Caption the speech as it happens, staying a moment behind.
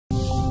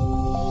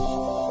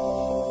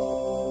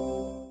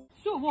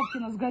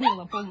Вовкина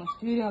сгорела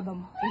полностью и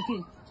рядом,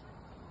 прикинь.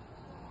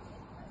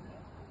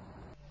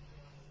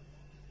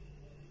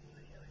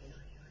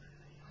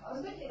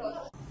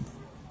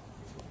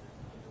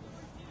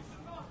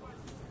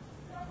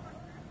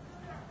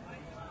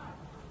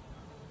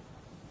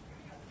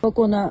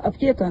 Балкона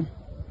аптека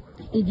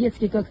и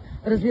детский как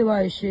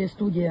развивающая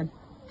студия.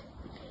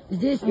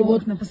 Здесь и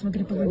окна,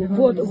 посмотри,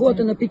 вот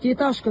она,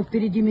 пятиэтажка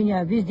впереди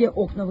меня, везде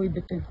окна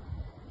выбиты.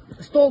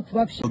 Столб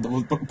вообще.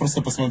 Вот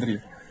просто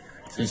посмотри.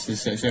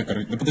 Сейчас,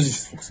 короче. Да подожди,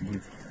 сейчас фокус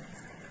будет.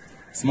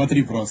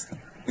 Смотри просто.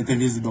 Это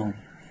весь дом.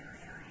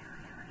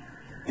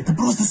 Это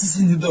просто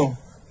соседний дом.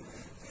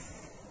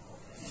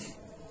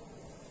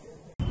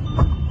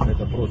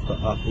 Это просто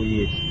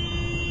охуеть.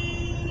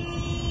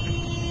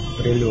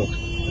 Прилет.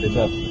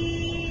 Ребят,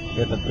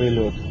 это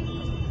прилет.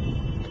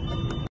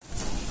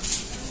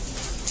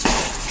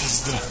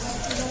 Пизда.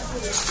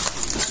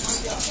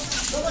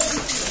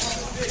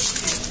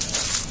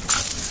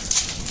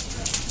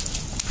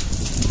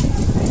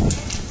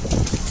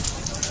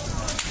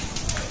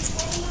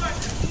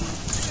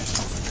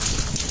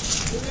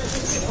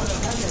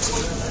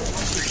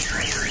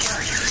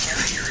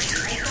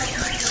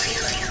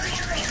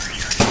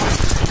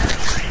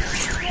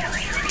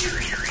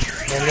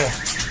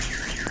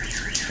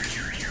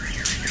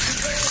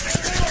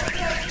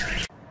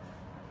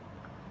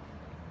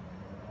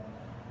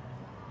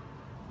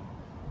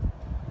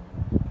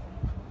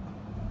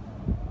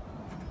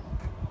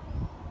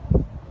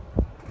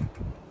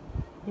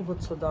 И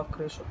вот сюда в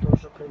крышу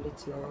тоже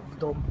прилетело, в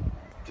дом.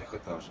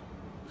 Техэтаж.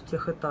 В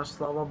техэтаж,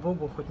 слава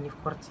богу, хоть не в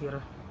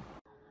квартиры.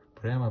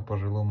 Прямо по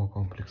жилому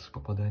комплексу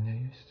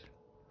попадания есть?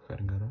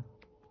 Харгара?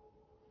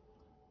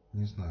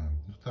 Не знаю,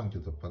 ну там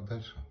где-то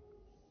подальше.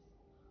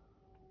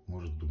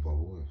 Может,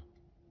 дубовое,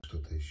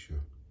 что-то еще.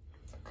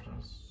 Так,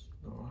 раз,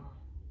 два,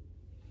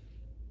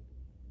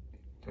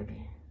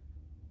 три.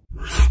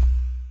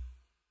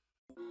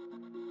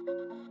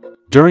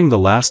 During the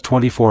last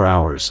 24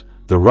 hours,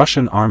 the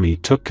Russian army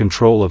took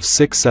control of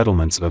 6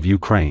 settlements of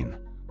Ukraine.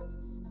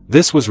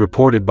 This was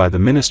reported by the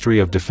Ministry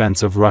of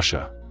Defense of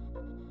Russia.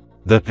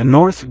 The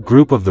North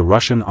Group of the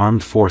Russian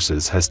Armed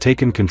Forces has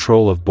taken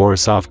control of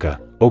Borisovka,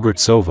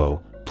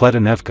 Obertsovo,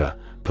 Pletanevka,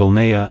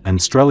 Pilnaya and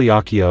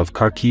Strelyakia of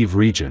Kharkiv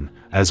region,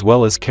 as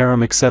well as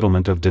Karabakh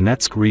settlement of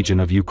Donetsk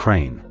region of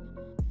Ukraine.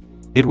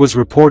 It was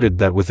reported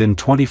that within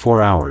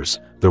 24 hours,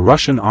 the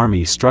Russian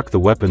army struck the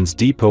weapons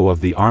depot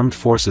of the Armed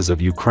Forces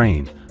of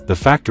Ukraine, the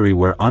factory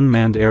where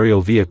unmanned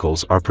aerial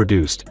vehicles are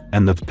produced,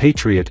 and the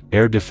Patriot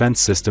Air Defense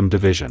System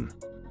Division.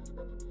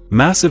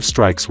 Massive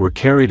strikes were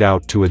carried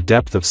out to a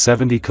depth of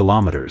 70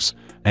 kilometers,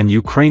 and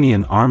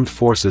Ukrainian armed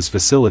forces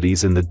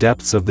facilities in the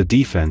depths of the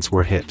defense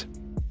were hit.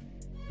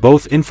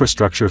 Both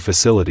infrastructure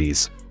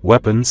facilities,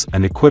 weapons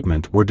and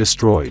equipment were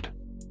destroyed.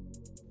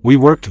 We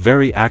worked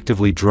very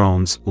actively.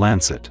 Drones,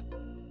 Lancet.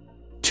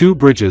 2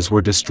 bridges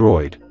were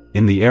destroyed,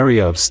 in the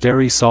area of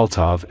Stary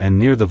Saltov and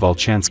near the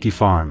Volchansky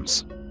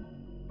farms.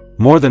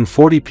 More than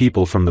 40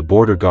 people from the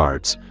border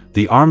guards,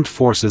 the armed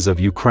forces of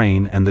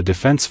Ukraine and the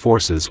defense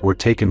forces were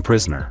taken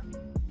prisoner.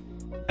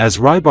 As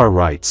Rybar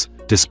writes,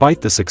 despite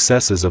the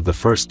successes of the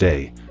first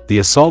day, the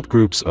assault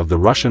groups of the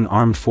Russian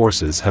armed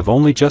forces have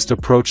only just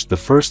approached the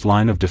first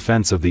line of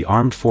defense of the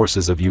armed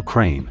forces of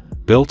Ukraine,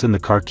 built in the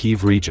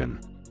Kharkiv region.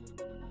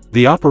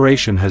 The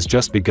operation has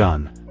just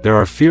begun, there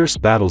are fierce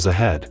battles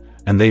ahead,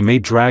 and they may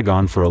drag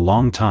on for a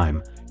long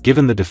time,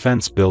 given the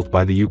defense built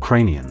by the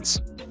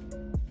Ukrainians.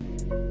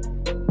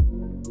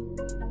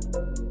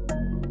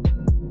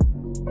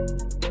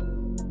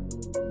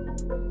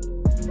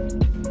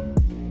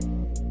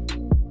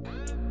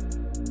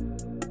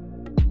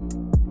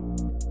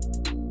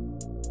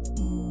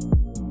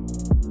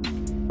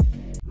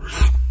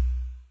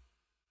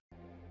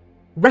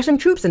 Russian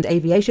troops and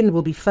aviation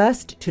will be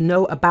first to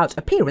know about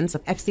appearance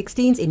of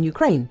F-16s in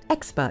Ukraine,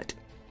 expert.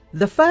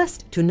 The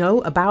first to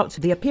know about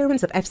the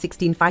appearance of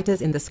F-16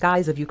 fighters in the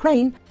skies of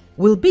Ukraine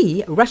will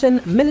be Russian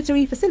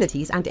military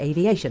facilities and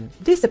aviation.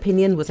 This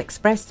opinion was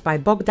expressed by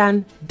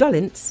Bogdan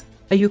Dolintz,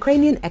 a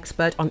Ukrainian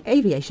expert on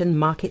aviation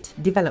market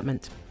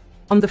development.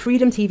 On the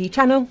Freedom TV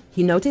channel,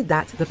 he noted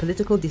that the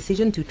political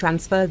decision to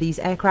transfer these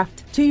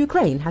aircraft to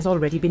Ukraine has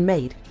already been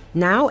made.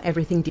 Now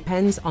everything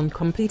depends on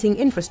completing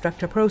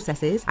infrastructure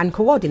processes and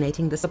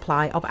coordinating the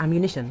supply of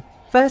ammunition.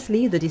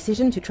 Firstly, the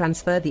decision to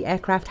transfer the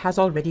aircraft has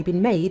already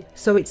been made,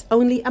 so it's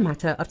only a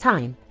matter of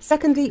time.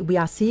 Secondly, we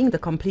are seeing the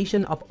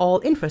completion of all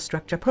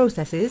infrastructure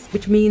processes,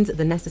 which means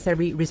the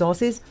necessary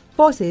resources,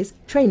 forces,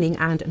 training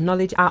and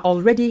knowledge are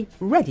already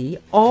ready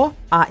or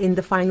are in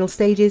the final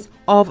stages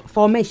of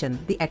formation,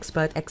 the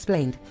expert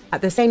explained.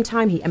 At the same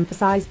time, he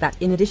emphasized that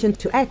in addition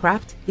to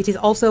aircraft, it is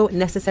also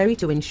necessary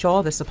to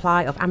ensure the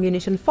supply of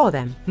ammunition for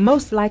them.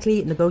 Most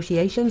likely,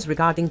 negotiations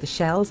regarding the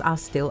shells are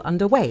still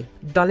underway,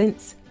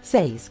 Dolintz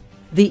says.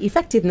 The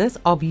effectiveness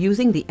of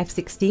using the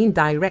F-16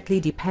 directly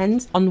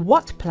depends on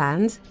what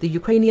plans the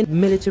Ukrainian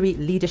military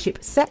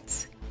leadership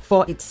sets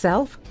for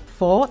itself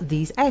for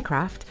these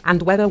aircraft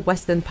and whether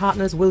Western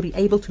partners will be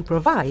able to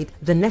provide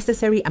the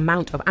necessary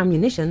amount of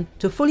ammunition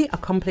to fully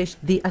accomplish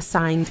the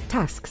assigned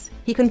tasks.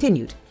 He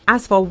continued,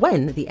 "As for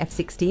when the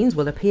F-16s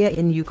will appear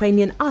in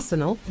Ukrainian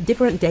arsenal,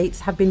 different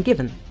dates have been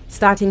given,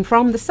 starting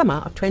from the summer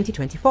of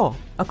 2024.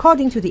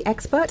 According to the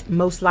expert,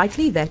 most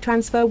likely their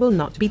transfer will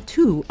not be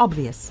too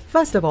obvious.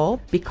 First of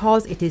all,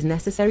 because it is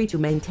necessary to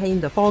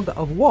maintain the fog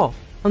of war.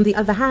 On the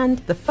other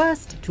hand, the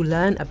first to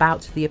learn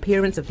about the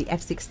appearance of the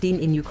F-16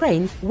 in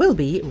Ukraine will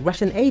be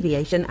Russian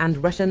aviation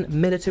and Russian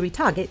military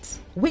targets,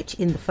 which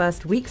in the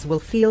first weeks will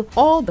feel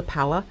all the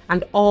power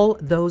and all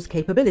those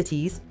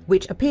capabilities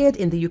which appeared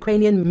in the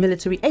Ukrainian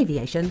military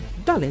aviation,"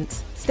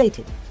 Dolintz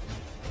stated.